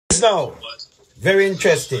now. Very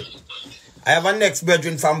interested. I have a next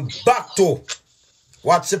brethren from back to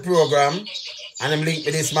watch the program. And him link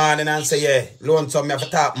me this morning and say, yeah, lonesome, me have to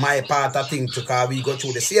talk my part of things because we go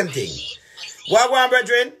through the same thing. What going on,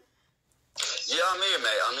 brethren? Yeah, I'm here,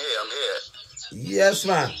 mate. I'm here. Yes,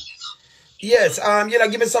 man. Yes, you know,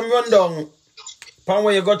 give me some rundown from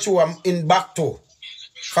where you got through in back to.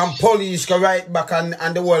 From police go right back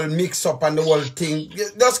and the whole mix up and the whole thing.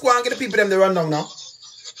 Just go and get the people them the rundown now.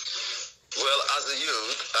 Well, as a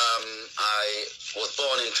youth, I was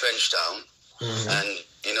born in Trenchtown. And,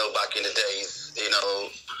 you know, back in the days, you know,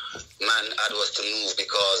 man had was to move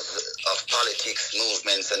because of politics,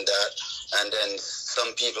 movements and that. And then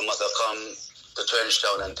some people must have come to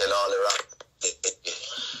Trenchtown and tell all the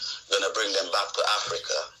gonna bring them back to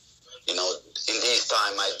Africa. You know, in this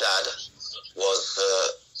time, my dad was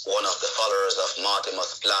one of the followers of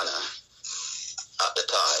Martimus Planner at the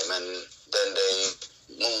time, and then they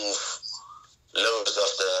moved loads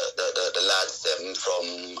of the lads them from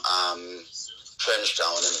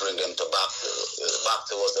Trenchtown and bring them to Bactu.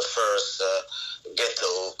 Bactu was the first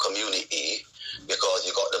ghetto community because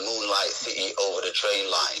you got the Moonlight City over the train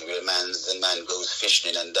line where man goes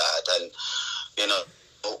fishing and that, and you know.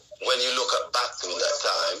 When you look at Bactu in that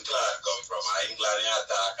time,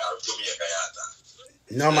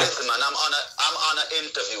 no, man. Listen, man, I'm on an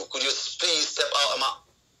interview. Could you please step out of my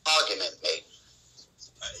argument, mate?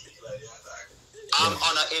 I'm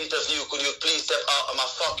on an interview. Could you please step out of my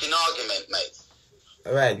fucking argument, mate?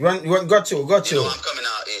 All right, you want got you. You know, I'm coming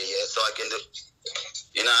out here, yeah, so I can do.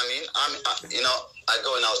 You know what I mean? I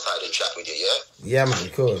going outside and chat with you, yeah. Yeah, man,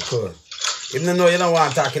 cool. Even though you don't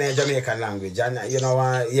want to talk in Jamaican language, and you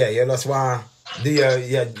know, you just want do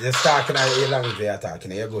your just talking your language you're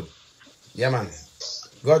talking. You're good. Yeah, man.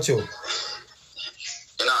 Got you. You know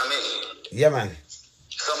what I mean? Yeah, man.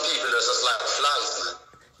 Some people are just like flies, man.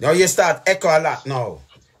 No, you start echo a lot now.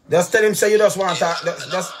 Just tell him say you just want to talk.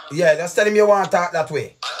 Just tell him you want to talk that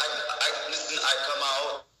way. Listen, I come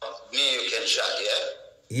out, me you can chat, yeah?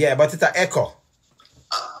 Yeah, but it's an echo.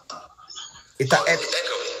 It's an echo.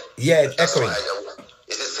 Yeah, it's echoing.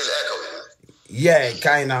 Is it still echoing? Yeah,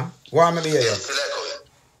 kinda. Go on, maybe hear you. Is it still echoing?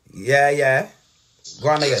 Yeah. Go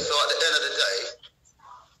on again. So at the end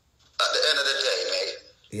of the day, mate,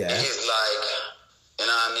 yeah. It is like, you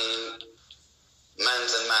know what I mean,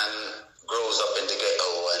 man grows up in the ghetto,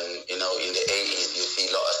 and, you know, in the 80s, you see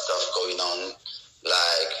a lot of stuff going on,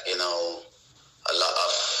 like, you know, a lot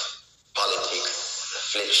of politics,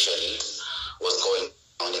 affliction was going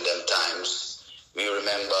on in them times. We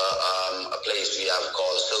remember a place we have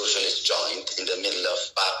called Socialist Joint in the middle of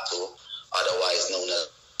Bactu, otherwise known as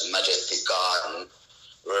Majestic Garden,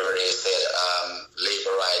 where they said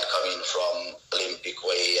labor ride coming from Olympic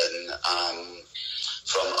Way and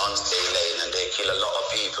from Unstay Lane, and they kill a lot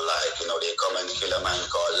of people, like, you know, they come and kill a man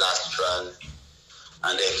called Lastran,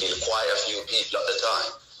 and they kill quite a few people at the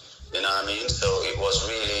time, you know what I mean? So it was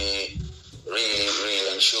really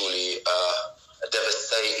and truly a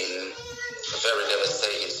very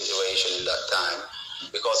devastating situation in that time,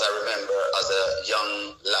 because I remember as a young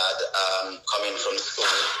lad coming from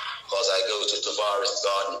school, because I go to Tavares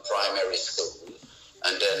Garden Primary School,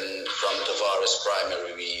 and then from Tavares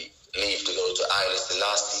Primary we leave to go to Haile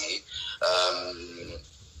Selassie,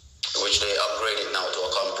 which they upgraded now to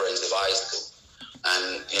a comprehensive high school.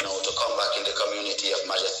 And, you know, to come back in the community of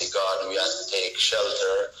Majestic Garden, we had to take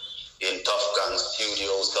shelter in Tough Gang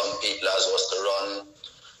Studios. Some people as was to run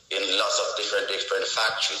in lots of different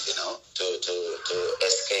factories, you know, to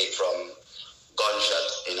escape from gunshot,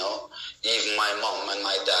 you know. Even my mom and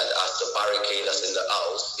my dad had to barricade us in the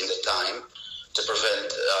house in the time to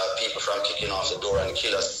prevent people from kicking off the door and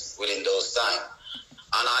kill us within those time.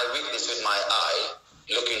 And I witnessed with my eye,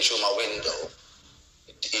 looking through my window,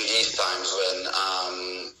 in these times when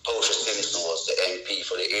Portia Simpson was the MP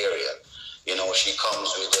for the area. You know, she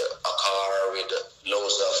comes with a car with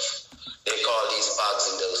loads of, they call these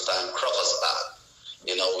bags in those times crocus bag,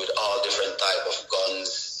 you know, with all different type of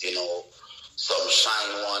guns, you know, some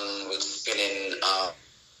shine one with spinning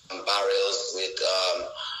barrels, with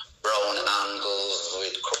brown angles,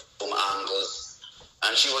 with chrome angles,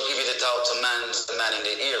 and she would give it out to man in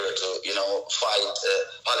the area to, you know, fight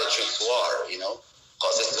politics war, you know,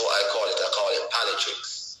 because this is what I call it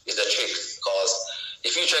politics. It's a trick, because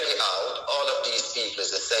if you check it out, all of these people is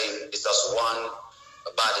the same. It's just one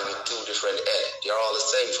body with two different heads. They're all the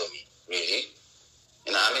same for me, really.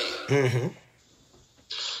 You know what I mean? Mm-hmm.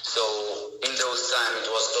 So in those times, it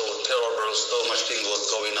was so terrible. So much thing was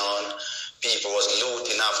going on. People was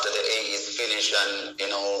looting after the 80s finished, and, you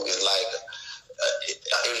know, it's like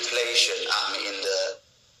inflation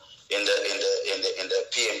in the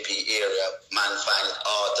PMP area, man find it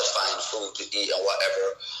hard to find food to eat and whatever.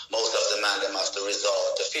 Most of the man them have to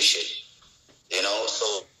resort to fishing, you know.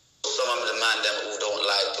 So some of the man them who don't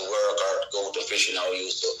like to work or go to fishing or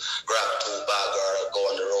used to grab 2 bag or go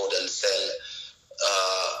on the road and sell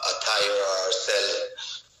a tire or sell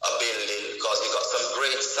a building, because you got some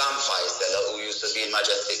great samphire seller who used to be in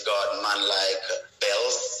Majestic Garden, man like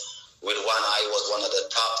Bells, with one eye was one of the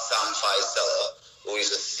top samphire seller who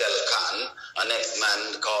used to sell can. A next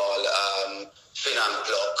man called Finan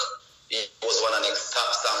Pluck, he was one of the next top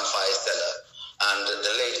samphire seller. And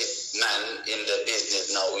the latest man in the business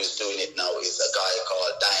now who's doing it now is a guy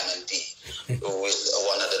called Diamond D, who is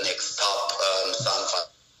one of the next top samphire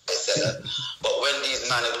seller. But when these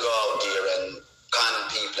men would go out there and con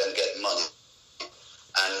people and get money,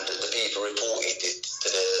 and the people reported it to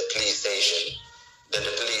the police station, then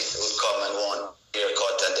the police would come and want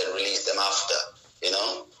haircut and then release them after, you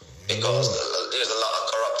know, because there's a lot of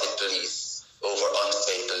corrupted police over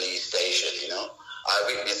Unspay police station, you know. I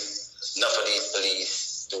witnessed enough of these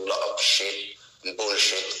police do a lot of shit and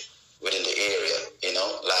bullshit within the area, you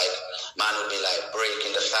know, like man would be like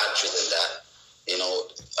breaking the factories and that, you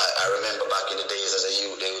know. I remember back in the days as a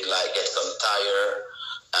youth, they would like get some tire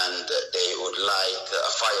and they would light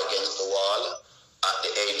a fire against the wall at the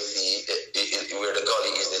AMC, where the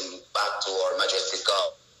gully is in back to our Majestic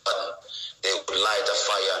Garden. They would light a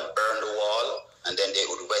fire and burn the wall, and then they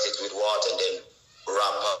would wet it with water and then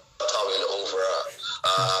wrap a towel over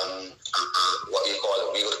what you call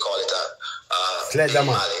it, we would call it a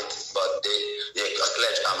sledgehammer. mallet, but a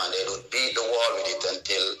sledgehammer, and they would beat the wall with it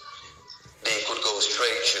until they could go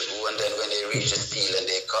straight through, and then when they reach the steel and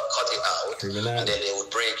they cut it out, and then they would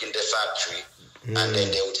break in the factory, and then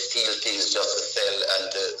they would steal things just to sell and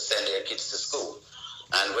to send their kids to school.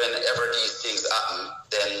 And whenever these things happen,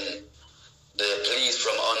 then the police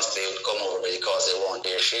from Unspay would come over because they want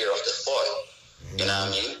their share of the spoil. You know what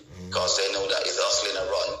I mean? Because they know that it's hustling a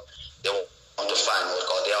run. They want to find out,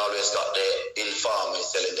 because they always got their informers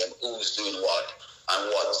telling them who's doing what and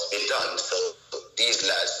what's been done. So these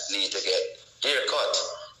lads need to get haircut.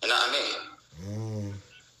 You know what I mean?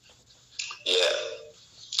 Yeah.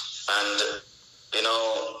 And, you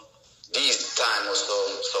know, these times was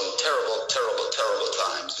some terrible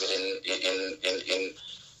times in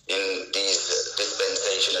these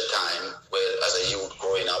dispensation of time where as a youth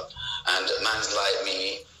growing up, and mans like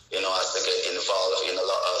me, you know, has to get involved in a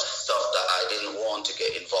lot of stuff that I didn't want to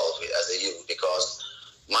get involved with as a youth, because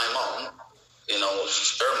my mom, you know,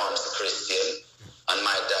 her mom's a Christian and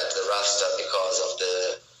my dad's a Rasta because of the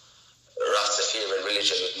Rastafarian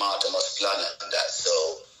religion with Martin Musclana and that. So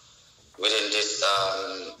within this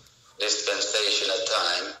dispensation of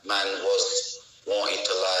time, man was wanting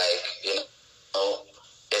to, like, you know,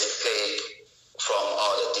 escape from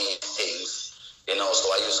all of these things, you know. So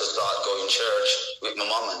I used to start going to church with my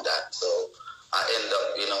mom and dad. So I end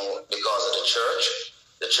up, you know, because of the church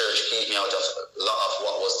keep me out of a lot of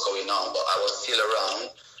what was going on, but I was still around,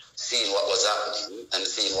 seeing what was happening and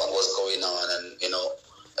seeing what was going on, and, you know,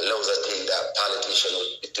 loads of things that politicians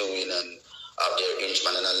would be doing and have their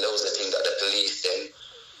inchman, and loads of things that the police then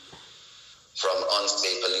from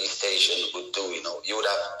Unspay police station would do, you know. You would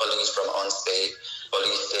have police from Unspay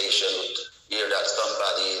police station would hear that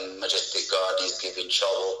somebody in Majestic Garden is giving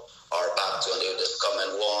trouble or back to, and they would just come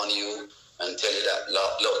and warn you and tell you that,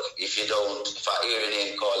 look, if I hear your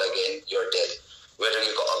name call again, you're dead. Whether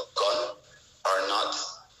you got a gun or not,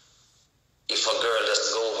 if a girl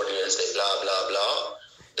just go over there and say blah, blah, blah,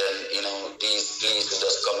 then, you know, these police will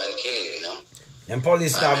just come and kill you, you know. And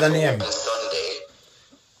police have the name. Sunday.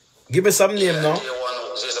 Give me some name now.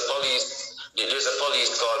 There's a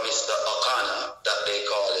police called Mr. O'Connor that they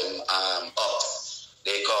call him Ops.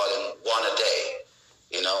 They call him one a day,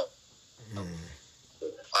 you know.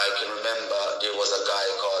 I can remember there was a guy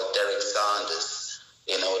called Derek Sanders.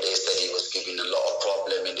 You know, they said he was giving a lot of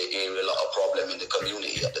problem in the area, a lot of problem in the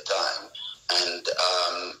community at the time. And,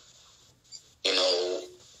 you know,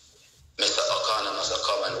 Mr. O'Connor must have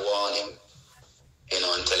come and warn him, you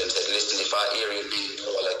know, and tell him, said, listen, if I hear you being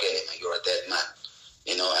called again, you're a dead man.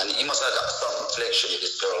 You know, and he must have got some affliction with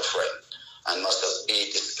his girlfriend and must have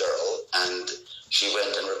beat this girl, and she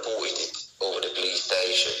went and reported it over the police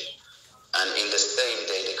station. And in the same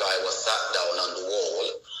day, the guy was sat down on the wall,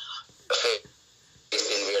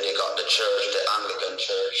 facing where they got the church, the Anglican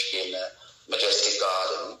church in Majestic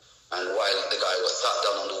Garden. And while the guy was sat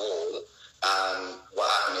down on the wall, what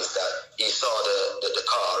happened is that he saw the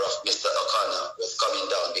car of Mr. O'Connor was coming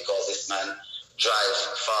down, because this man drive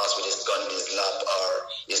fast with his gun in his lap, or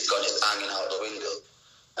his gun is hanging out the window.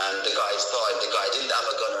 And the guy saw him. The guy didn't have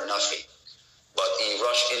a gun or nothing. but he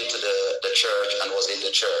rushed into the church and was in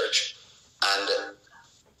the church. And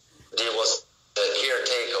there was the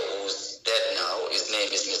caretaker who's dead now. His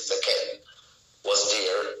name is Mr. Ken, was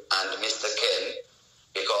there. And Mr. Ken,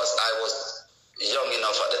 because I was young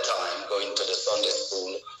enough at the time going to the Sunday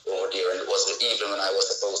school over there, and it was the evening when I was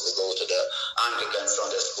supposed to go to the Anglican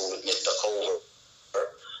Sunday school with Mr. Cover.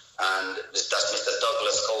 And that's Mr.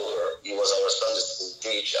 Douglas Cover. He was our Sunday school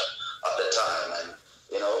teacher at the time. And,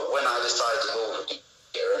 you know, when I decided to go over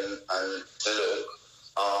there and to look,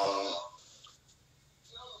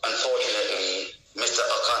 unfortunately, Mr.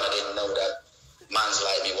 O'Connor didn't know that man's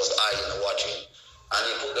like me was eyeing and watching. And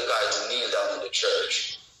he put the guy to kneel down in the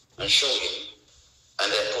church and shoot him,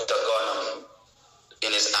 and then put a gun on him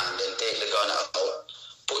in his hand and take the gun out,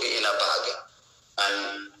 put it in a bag.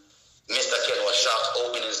 And Mr. Ken was shocked,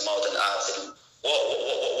 opened his mouth and asked him,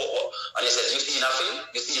 what? And he said, you see nothing?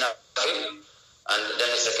 You see nothing? And then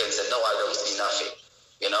Mr. Ken said, no, I don't see nothing.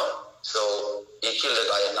 You know? So he killed the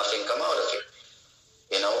guy and nothing come out of it.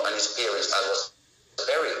 You know, and his parents, I was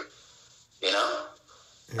buried. You know?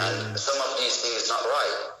 And some of these things not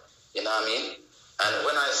right. You know what I mean? And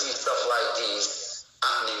when I see stuff like these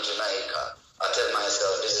happening in Jamaica, I tell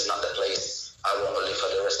myself, this is not the place I want to live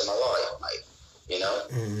for the rest of my life, mate. You know?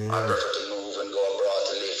 I prefer to move and go abroad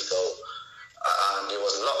to live. So there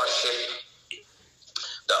was a lot of ship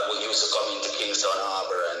that we used to come into Kingston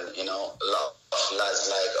Harbor, and, you know, a lot of lads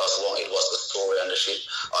like us wanted was the story on the ship.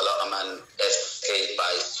 A lot of men escaped by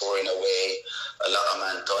throwing away. A lot of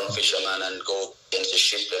men turn fishermen and go into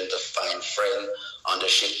ship them to find friend on the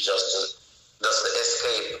ship just to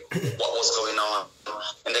escape what was going on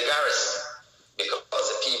in the garrison. Because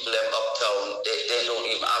the people in uptown, they don't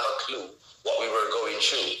even have a clue what we were going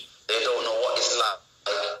through. They don't know what it's like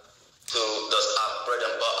to just have bread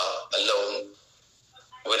and butter alone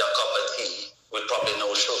with a cup of tea with probably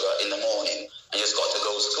no sugar in the morning, and you just got to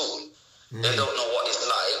go to school. They don't know what it's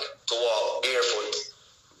like to walk barefoot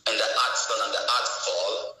in the hot sun and the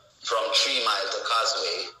asphalt from 3 Mile to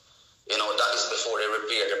Causeway. You know, that is before they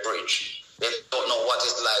repair the bridge. They don't know what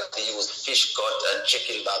it's like to use fish gut and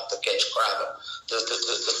chicken back to catch crab, to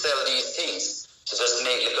sell these things, to just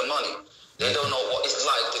make little money. They don't know what it's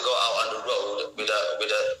like to go out on the road with a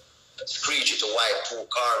screechy to wipe 2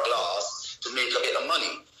 car glass to make a bit of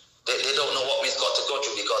money. They don't know what we've got to go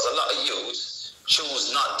through, because a lot of youths choose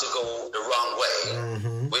not to go the wrong way,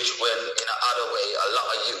 which when in another way, a lot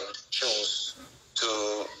of youth choose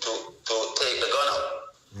to take the gun out.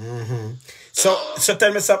 So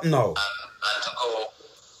tell me something now. And to go.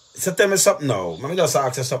 So tell me something now. Let me just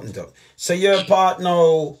ask you something too. So your part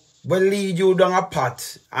now will lead you down a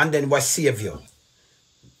path and then will save you.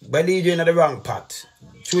 Will lead you in the wrong path.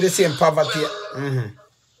 Through the same poverty. Well,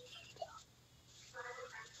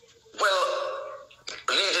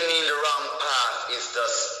 leading me in the wrong path is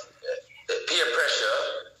just peer pressure,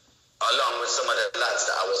 along with some of the lads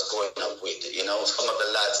that I was growing up with. You know, some of the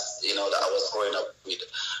lads, you know, that I was growing up with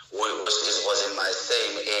was in my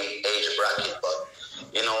same age bracket. But,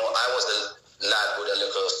 you know, I was a lad with a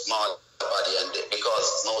little small body, and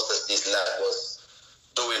because most of these lads was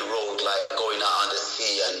doing road, like going out on the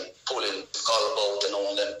sea and pulling skull boat and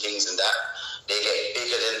all them things and that, they get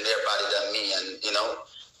bigger in their body than me, and, you know,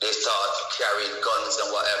 they start carrying guns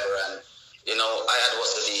and whatever. And, you know, I had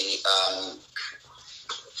was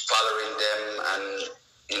following them, and,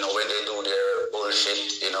 you know, when they do their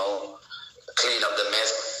bullshit, you know, clean up the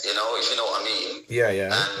mess, you know, if you know what I mean. Yeah.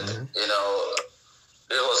 And, you know,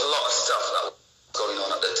 there was a lot of stuff that was going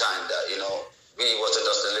on at the time that, you know, we wasn't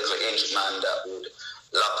just a little inch man that would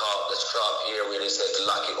lock off the strap here where they said to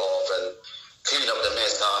lock it off and clean up the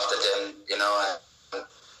mess after them, you know. And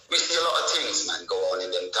we see a lot of things, man, go on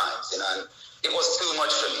in them times, you know. And it was too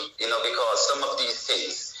much for me, you know, because some of these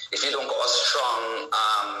things, if you don't got a strong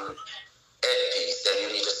headpiece, then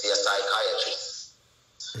you need to see a psychiatrist.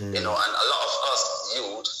 You know, and a lot of us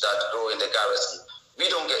youths that grow in the garrison, we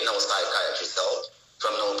don't get no psychiatrist help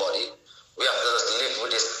from nobody. We have to just live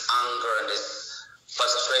with this anger and this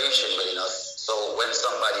frustration within us. So when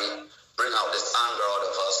somebody bring out this anger out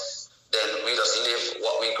of us, then we just live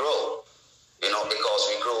what we grow. You know, because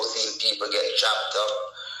we grow seeing people get chopped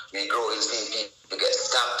up. We grow in seeing people get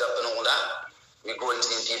stabbed up and all that. We grow in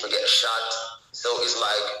seeing people get shot. So it's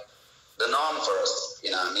like the norm for us,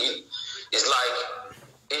 you know what I mean? It's like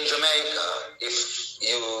in Jamaica, if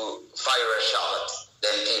you fire a shot,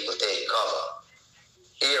 then people take cover.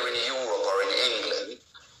 Here in Europe or in England,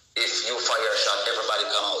 if you fire a shot, everybody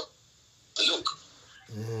come out to look.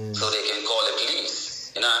 So they can call the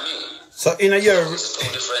police. You know what I mean? So in your it's two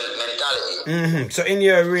different mentality. So in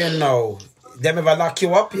your reign now, them ever lock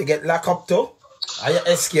you up? You get locked up too? Or you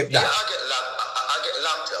escape that? Yeah, I get locked up.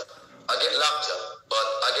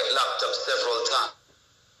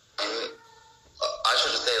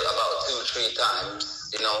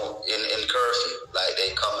 you know, in curfew. Like,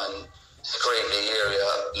 they come and scrape the area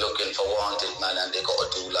looking for wanted man, and they got to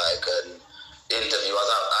do like an interview.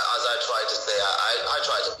 As I try to say, I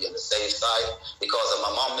try to be on the safe side, because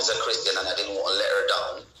my mom is a Christian and I didn't want to let her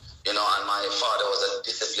down, you know, and my father was a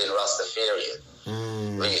disciplined Rastafarian,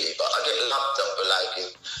 really. But I get locked up, like, if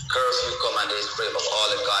curfew come and they scrape up all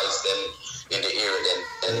the guys then in the area,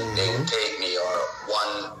 then they would take me. Or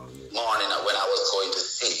one morning when I was going to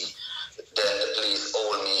see, then the police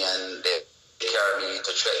hold me and they carry me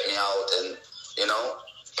to check me out, and, you know,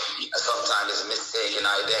 sometimes it's mistaken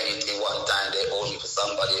identity. One time they hold me for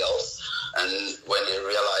somebody else, and when they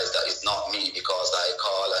realize that it's not me, because I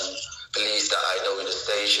call and police that I know in the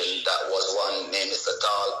station, that was one named Mr.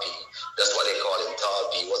 Talpi. That's what they call him,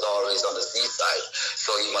 Talpi. He was always on the seaside,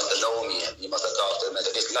 so he must have known me, and he must have talked to him and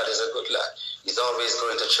said, this lad is a good lad. He's always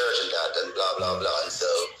going to church and that, and blah, blah, blah. And so,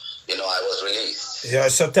 you know, I was released. Yeah,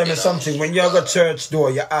 so tell me something. When you go to church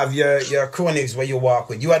door, you have your cronies where you walk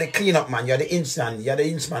with. You are the cleanup man, you are the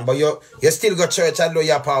inchman, but you still go to church although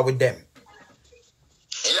you are part with them.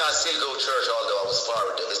 Yeah, I still go to church although I was part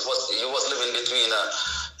with them. You was living between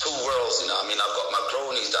two worlds, you know. I mean, I've got my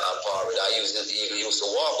cronies that I'm part with. I used to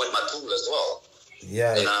walk with my tool as well.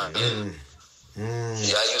 Yeah. You know what I mean?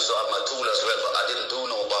 Yeah, I used to have my tool as well, but I didn't do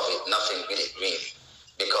nothing with it, really.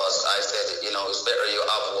 Because I said, you know, it's better you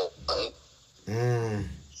have one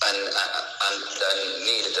and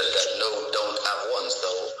need it than don't have one. So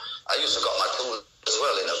I used to got my tool as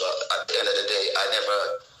well, you know, but at the end of the day, I never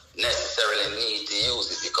necessarily need to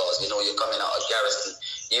use it, because, you know, you're coming out of garrison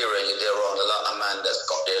era, you're there around a lot of man that's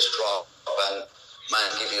got their strap, and man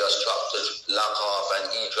give you a strap to lock off,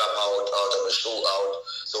 and he drop out of a shootout,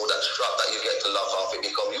 so that strap that you get to lock off, it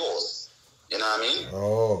become yours. You know what I mean?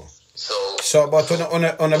 Oh. So but on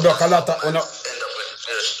a block a lot of on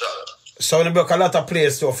a block a lot of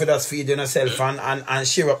place so for that feed yourself and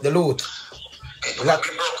share up the loot. We broke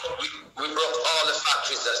all the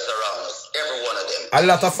factories that surround us, every one of them. A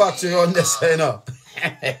lot of factories on this, you know. All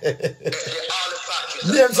the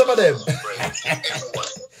factories. Name some of them.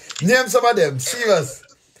 Name some of them, serious.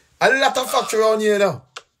 A lot of factories around here, you know.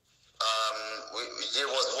 There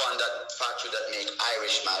was one factory that made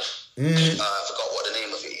Irish mash. I forgot what the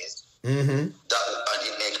name of it is. That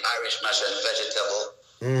it make Irish mash and vegetable.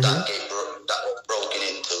 That was broken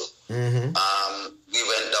into. We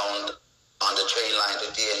went down on the train line to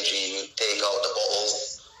DNG. We take out the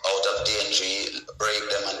bottles out of DNG, break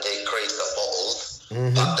them and take crates of bottles,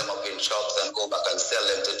 pack them up in trucks and go back and sell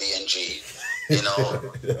them to DNG. You know.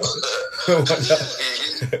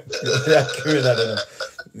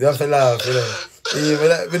 You have to laugh, you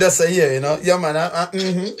know. We just say here, you know. Yeah, man. We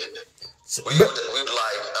would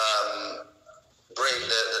like break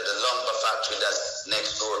the lumber factory that's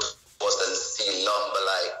next door to us and steal lumber,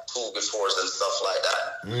 like 2x4s and stuff like that,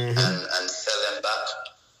 and sell them back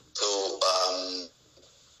to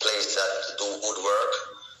place that do woodwork.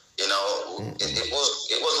 You know, it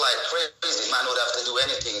was like crazy. Man would have to do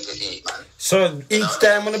anything to eat, man. So each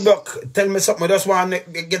time on the block, tell me something. I just want to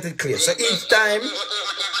get it clear. So each time. The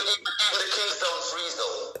Kingstown Free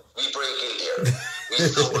Zone, we break in here. We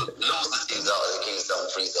stole loads of things out of the Kingstown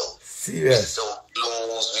Free Zone. Serious. We stole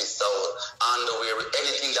clothes, we stole underwear,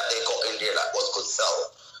 anything that they got in there that was could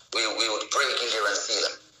sell. We would break in there and steal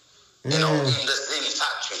them. You know, even the zinc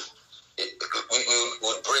factory, we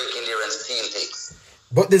would break in there and steal things.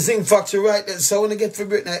 But the zinc factory, right? So when I get for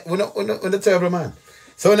Britain, we're not terrible, man.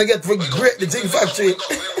 So when I get for great, the zinc factory. We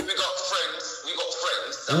got friends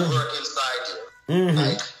that work inside here.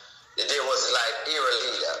 Like, there was like era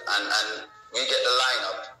leader, and we get the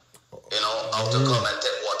lineup, you know, how to come and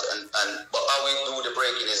take what, but how we do the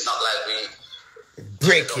breaking is not like we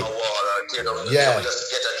break it on a wall or tear down. Yeah. We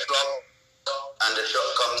just get a truck, and the truck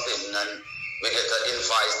comes in, and we get an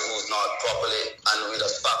invoice who's not properly, and we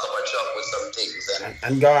just pack up a truck with some things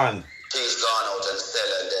and gone. Things gone out and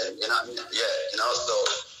sell, and then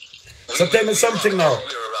So tell me something now.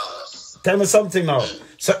 Tell me something now.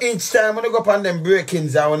 So each time when I go up on them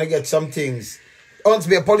break-ins, I want to get some things. I want to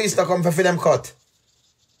be a police to come for them cut.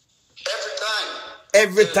 Every time.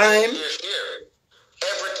 Every time?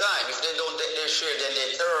 Every time. If they don't take their share, then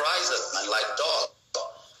they terrorize us, man, like dog.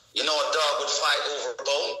 You know, a dog would fight over a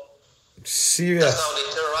bone? Serious. That's how they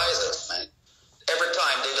terrorize us, man. Every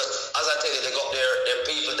time they just, as I tell you, they got their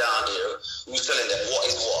people down there who's telling them what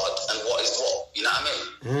is what and what is what. You know what I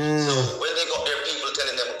mean? So when they got their people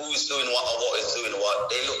telling them who's doing what and what is doing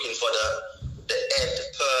what, they're looking for the head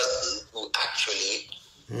person who actually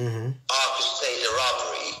orchestrate the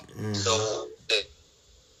robbery. So they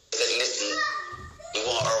said, listen, we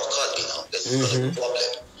want our cut, you know, this is a problem.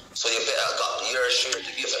 So you better got your share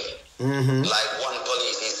to give him. Like one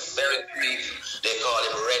police is very brief. They call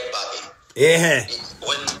him Red Bobby. Yeah.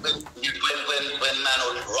 When man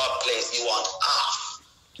would rob place, he want half.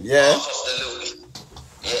 Yeah. Half of the loot.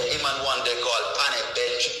 Yeah, him and one they call Panic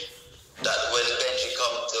Benji. That when Benji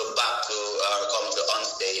come to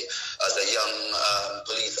Unstay as a young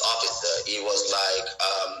police officer, he was like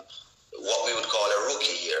what we would call a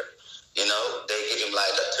rookie here. You know, they give him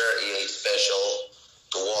like a 38 special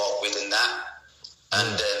to walk within that. And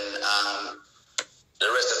then the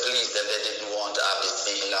rest of the police, then they didn't want to have this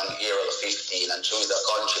thing long Aero 15 and choose a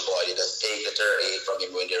country boy. They just take the 38 from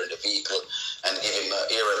him when they're in the vehicle and give him an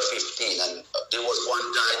Aero 15. And there was one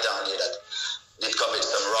guy down there that did commit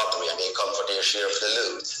some robbery and they come for their share of the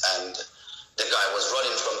loot. And the guy was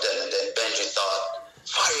running from them, and then Benji thought,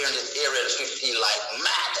 firing this Aero 15 like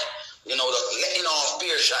mad. You know, just letting off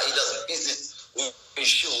beer shot. He doesn't business. We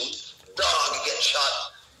shoot. Dog get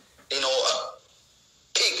shot. You know,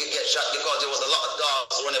 pig get shot because there was a lot of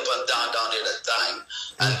dogs running up and down there at that time,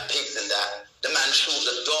 and pigs and that. The man shoot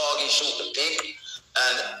the dog, he shoot the pig,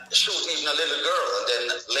 and shoot even a little girl, and then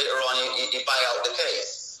later on he buy out the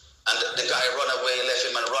case. And the guy run away, left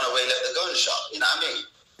him, and run away, left the gunshot. You know what I mean?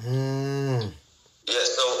 Yeah,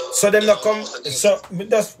 so them not come. So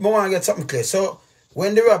just I want to get something clear. So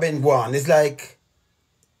when the robbing go on, it's like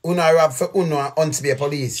Una rob for Una and Huntsville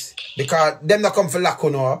police because them not come for lock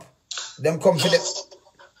Una up. Them come for the.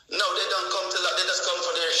 No, they don't come to lock. They just come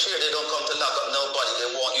for their share. They don't come to lock up nobody.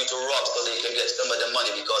 They want you to rob so they can get some of the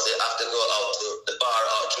money because they have to go out to the bar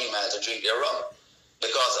out 3 miles to drink their rum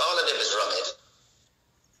because all of them is rummed.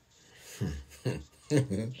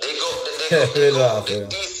 They go.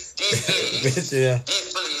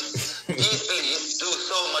 These police do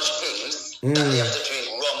so much things that they have to drink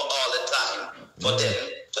rum all the time for them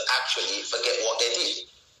to actually forget what they did.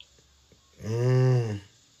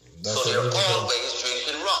 So they're always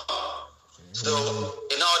drinking rum. So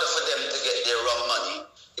in order for them to get their rum money,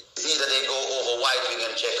 it's either they go over White Wing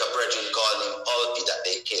and check a brethren called him Pulpy that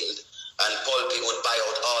they killed, and Pulpy would buy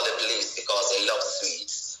out all the police because they love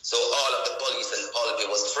sweets. So all of the police and Pulpy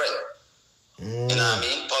was friends. You know what I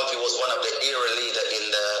mean? Pulpy was one of the era leader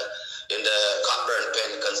in the Cockburn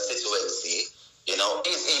Pen constituency. You know,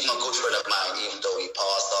 he's even a good friend of mine, even though he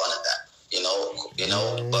passed on at that. You know,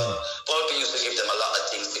 but Pulpy used to give them a lot of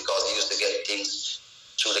things because he used to get things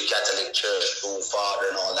through the Catholic Church, through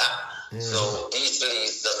Father and all that. So these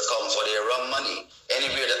police just come for their rum money.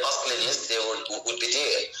 Anywhere the hustling is, they would be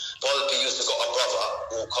there. Pulpy used to got a brother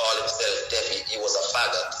who called himself Debbie. He was a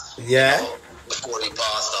faggot. Yeah. You know, before he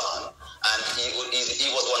passed on. And he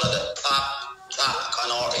was one of the top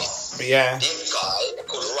canorists. Yeah. This guy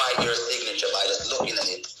could write your signature by just looking at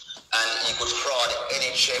it. And he could fraud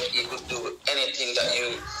any check, he could do anything that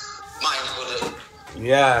you mind could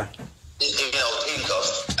think of.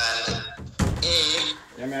 And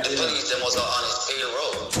the police them was on his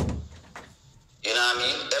payroll. You know what I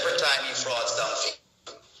mean? Every time he fraud something,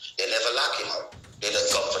 they never lock him up. They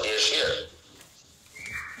just come for their share.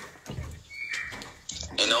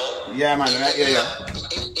 You know? Yeah, man, right? Yeah.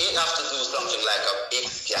 He have to do something like a big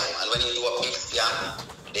scam. And when you do a big scam,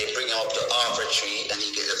 they bring him up to Arbor Tree and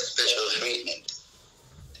he gets a special treatment.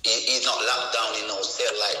 He's not locked down in no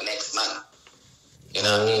cell like next man. You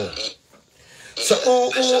know what I mean? He so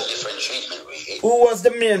different treatment, really. Who was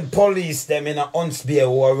the main police them in Huntsville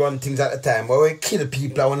who were run things at the time? Where we kill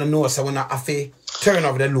people, I want to know so when I have to turn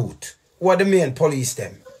over the loot. Who are the main police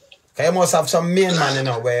them? Because you must have some main man, you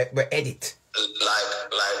know, where edit. Like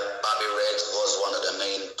Bobby Reds was one of the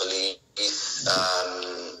main police.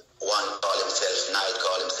 One called himself Knight,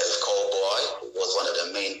 called himself Cowboy, who was one of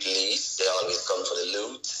the main police. They always come for the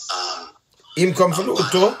loot. Him come for loot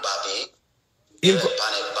too? Bobby.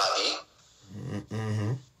 Panic Bobby.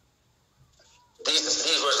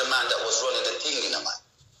 These was the man that was running the thing in the man.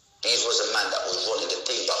 These was the man that was running the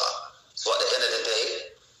thing back. So at the end of the day,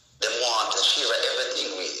 they want to share everything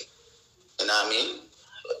with you. You know what I mean?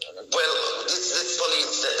 Well, this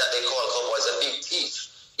police that they call Cowboy is a big thief.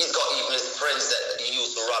 He's got even his friends that he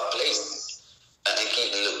used to rob places and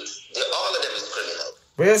keep loot. All of them is criminal.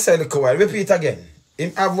 Where you say the Cowboy? Repeat again.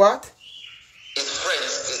 Him have what? His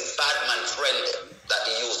friends, his bad man friend that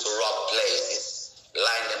he used to rob places,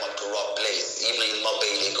 line them up to rob places. Even in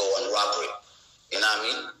Mobile they go on robbery. You know what I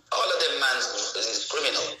mean? All of them man is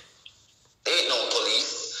criminal. They ain't no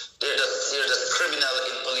police. They're just criminal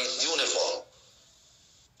in police uniform.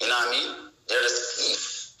 You know what I mean? They're the thief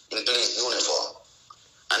in police uniform.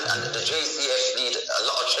 And the JCF need a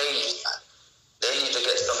lot of changes, man. They need to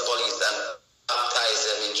get some police and baptize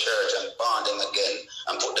them in church and bond them again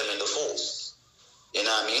and put them in the force. You know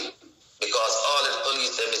what I mean? Because all of college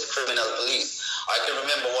police, them is criminal police. I can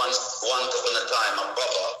remember once upon a time, my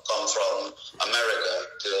brother come from America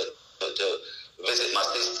to visit my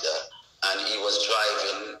sister, and he was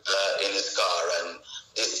driving in his car, and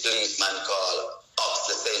this policeman called Ops,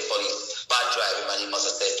 the state police, bad driving, and he must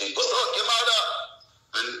have said to him, "What's up, your mother?"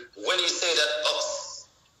 And when he say that,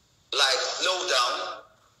 Ops, like, slow down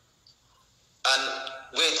and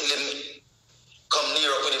wait till him come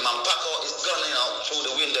near up with him and pack out his gun, you know, through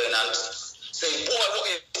the window and say, "Boy,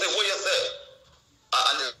 what you say?"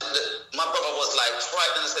 And my brother was like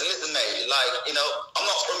frightened and said, "Listen, mate, like, you know, I'm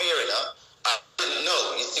not from here, you know. I didn't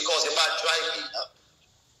know. It's because you're bad driving, you know."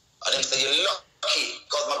 And then say, "You're lucky,"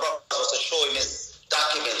 because my brother was to show him his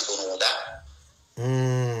documents and all that.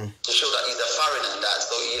 To show that he's a foreigner and that,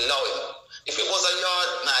 so he allowed him. If it was a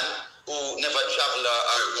yard man who never traveled,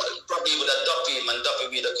 probably would have dumped him and dumped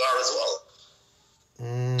him with the car as well.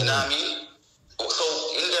 You know what I mean? So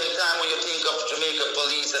in them time when you think of Jamaica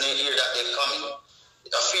police and you hear that they're coming,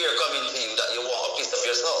 a fear coming to you that you want a piece of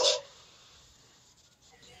yourself.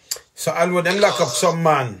 So Alwo, them lock up some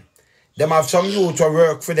man. Them have some youth to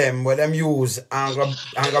work for them where them use and go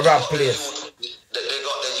rob place. They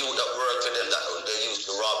got the youth that work for them that they used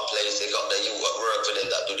to rob place. They got the youth that work for them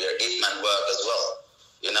that do their hitman work as well.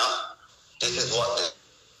 You know? This is what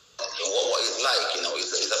it's like, you know.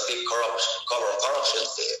 It's a big corruption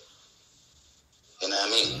there. You know what I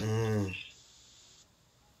mean?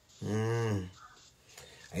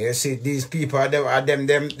 And you see, these people are them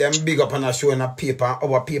big up on a show in a paper.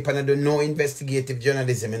 Our paper they do no investigative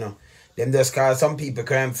journalism, you know. Them just call some people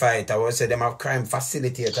crime fighter. I would say them have crime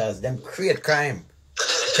facilitators. Them create crime.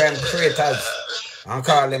 Crime creators. And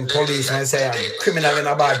call them police and say I'm criminal in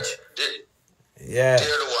a badge. Yeah. They're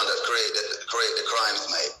the one that create the crimes,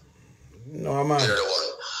 mate. No, man. They're the one.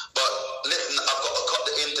 But listen, I've got to cut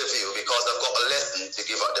the interview because I've got a lesson to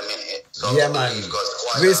give at the minute. So yeah, man.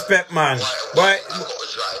 Respect, man.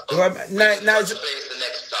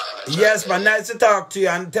 Yes, man. Nice to talk to you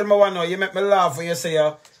and tell me one now. You make me laugh when you say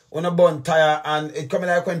you on a bun tire and it coming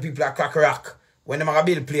like when people are crack rock. When they make a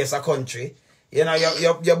build place a country, you know,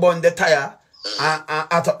 you burn the tire and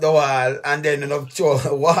at up the wall and then you know throw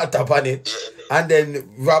water upon it and then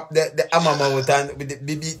wrap the hammer mouth and with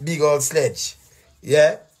the big old sledge.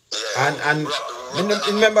 Yeah? And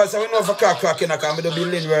remember, so we know for crack you know, because we do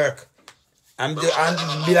building work. And build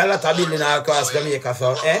a lot of building all across Jamaica,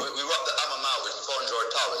 so, eh? We rub the hammer mouth with sponge or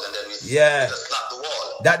towels and then we just slap the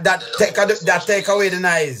wall. That take away the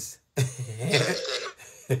noise.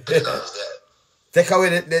 Take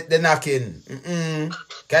away the knocking.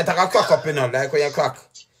 Can I take a crack up, you know, like when you crack?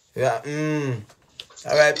 Yeah.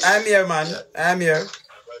 Alright, I'm here, man. I'm here.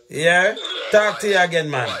 Yeah? Talk to you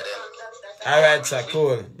again, man. Alright, sir.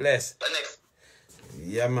 Cool. Bless.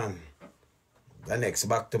 Yeah, man. The next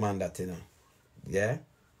back to man that, you know. Yeah?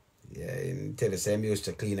 Yeah, tell the same used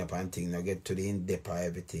to clean up and thing, now get to the in-depth of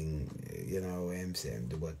everything, you know what I'm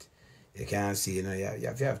saying, but you can't see, you know, you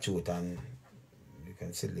have truth and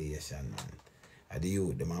reconciliation, man. And the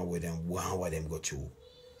youth, the man with them, what them go through.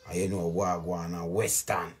 And you know, Wagwan and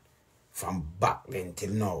Western, from back then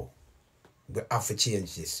till now, we have to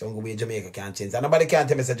change this. Some way Jamaica can't change. And nobody can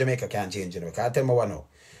tell me that Jamaica can't change, you know. Can't tell me what now.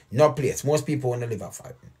 No place. Most people want to live off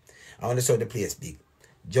it. I want to show the place big.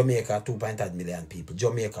 Jamaica, 2.8 million people.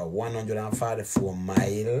 Jamaica, 144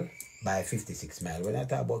 mile by 56 mile. When I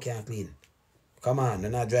talk about can't clean. Come on,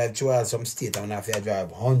 when I drive through some state, I'm not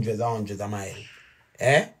drive hundreds of miles.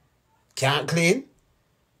 Eh? Can't clean?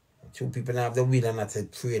 Two people have the will and not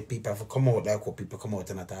afraid people have to come out like how people come out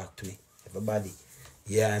and talk to me. Everybody.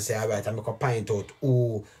 Yeah, and say, all right, I'm going to point out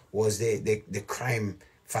who was the crime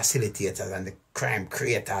facilitators and the crime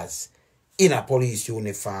creators in a police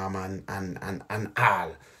uniform and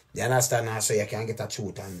all. You understand now? So you can get a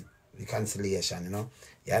truth and reconciliation, you know?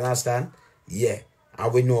 You understand? Yeah.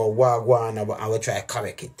 And we know what going on and we try to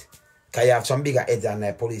correct it. Because you have some bigger heads on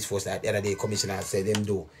the police force like the other day, commissioner said them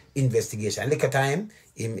do investigation. Look at time,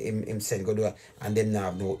 him said go do it, and them now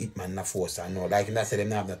have no hitman, no force, and no. Like that said, them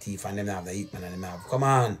now have no thief, and them now have no hitman, and them now have, come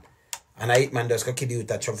on. And a hitman just go kill the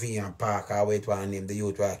youth at Trophy and Park, or wait one name, the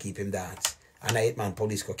youth will keep him dance. And a hitman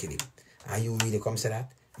police go kill him. And you really come say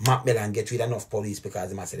that? Macmillan get rid of enough police because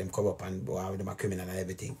they must say them corrupt and them a criminal and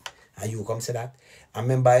everything. And you come say that? And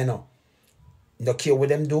remember, you know, no care what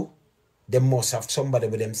them do, they must have somebody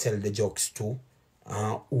with them sell the drugs to,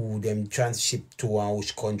 who them transship to and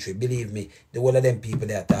which country. Believe me, the whole of them people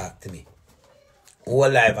they attack to me. Whole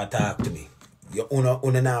life attack to me. You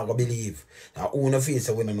una now go believe. Now una feel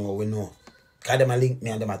so we don't know, we know. Because them a link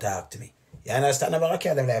me and them attack to me. You understand? I'm going to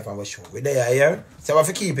carry them life on our show. We there here. So we have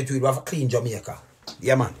to keep it with, we have to clean Jamaica.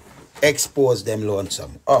 Yeah man. Expose them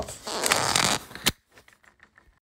lonesome. Up.